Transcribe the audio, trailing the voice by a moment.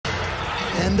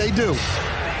And they do.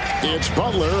 It's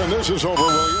Butler, and this is over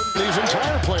Williams. His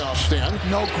entire playoff stand.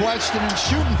 No question. And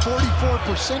shooting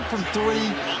 44% from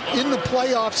three in the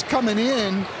playoffs coming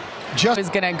in. Just is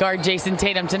going to guard Jason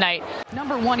Tatum tonight.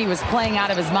 Number one, he was playing out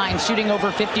of his mind, shooting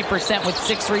over 50% with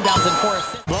 6 rebounds and 4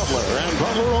 assists. Butler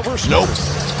over Smart. Nope.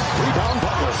 Rebound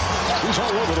Butler. He's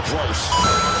all over the place.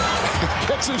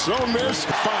 Gets his own miss.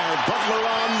 5. Butler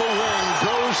on the wing.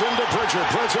 Goes into Pritchard.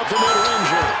 Puts up the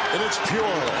mid-ranger. And it's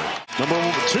pure. Number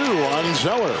 2 on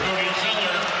Zeller.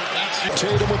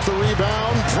 Tatum with the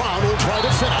rebound. Brown will try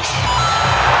to finish.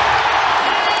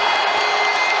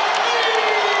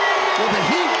 Well, the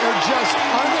Heat are just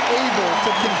unable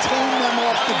to contain them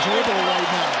off the dribble right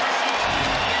now.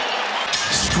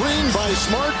 Screen by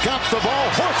Smart. Got the ball.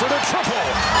 Horford a triple.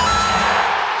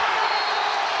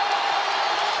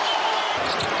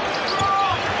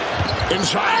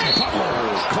 Inside, Butler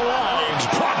collides,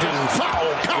 Brogdon,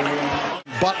 foul, counting.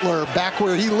 Butler back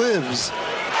where he lives.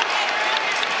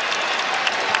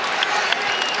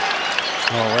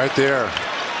 Oh, right there.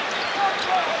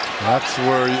 That's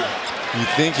where you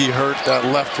think he hurt that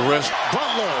left wrist.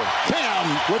 Butler,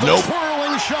 Bam, with a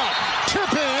twirling shot.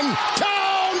 Tip in,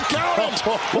 down, count it.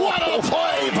 What a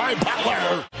play by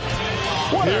Butler.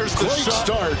 Here's the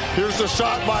start. Here's the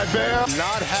shot by Bam.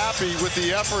 Not happy with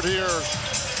the effort here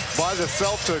by the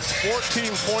Celtics.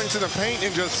 14 points in the paint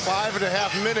in just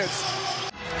 5.5 minutes.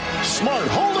 Smart,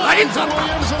 hold on for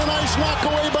Williams, and a nice knock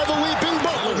away by the leaping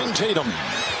Butler and Tatum.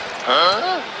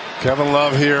 Kevin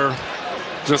Love here,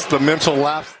 just the mental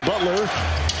lapse. Butler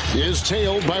is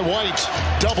tailed by White,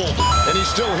 doubled, and he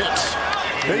still hits.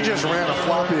 They just ran a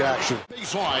floppy action.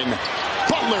 Baseline,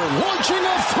 Butler launching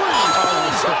a 3.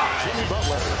 Jimmy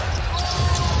Butler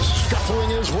scuffling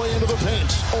his way into the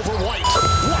paint over White.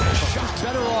 What a shot.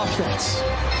 Better offense.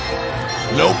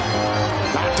 Nope.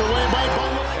 Knocked away by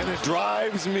Butler. And it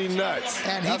drives me nuts.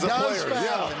 And he as a does player.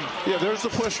 foul. Yeah, there's the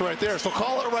push right there. So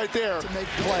call it right there. To make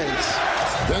plays.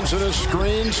 Benson a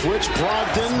screen, switch.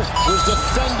 Brogdon was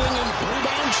defending and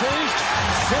rebound chased.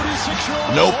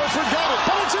 36-year-old Horford got it,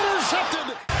 but it's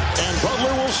intercepted. And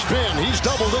Butler will spin. He's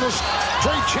doubled in a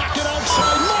straight jacket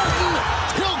outside. Martin,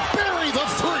 he'll bury the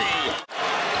 3.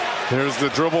 Here's the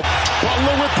dribble.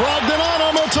 Butler with Brogdon on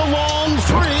him. It's a long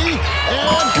 3.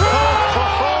 And good!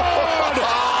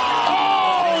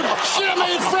 Oh,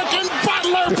 Jimmy frickin'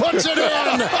 Butler puts it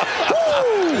in!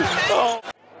 Woo!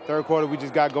 Third quarter, we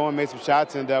just got going, made some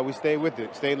shots, and we stayed with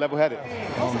it, stayed level-headed.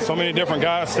 So many different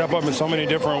guys step up in so many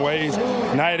different ways,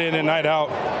 night in and night out.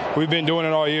 We've been doing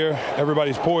it all year.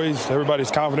 Everybody's poised, everybody's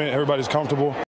confident, everybody's comfortable.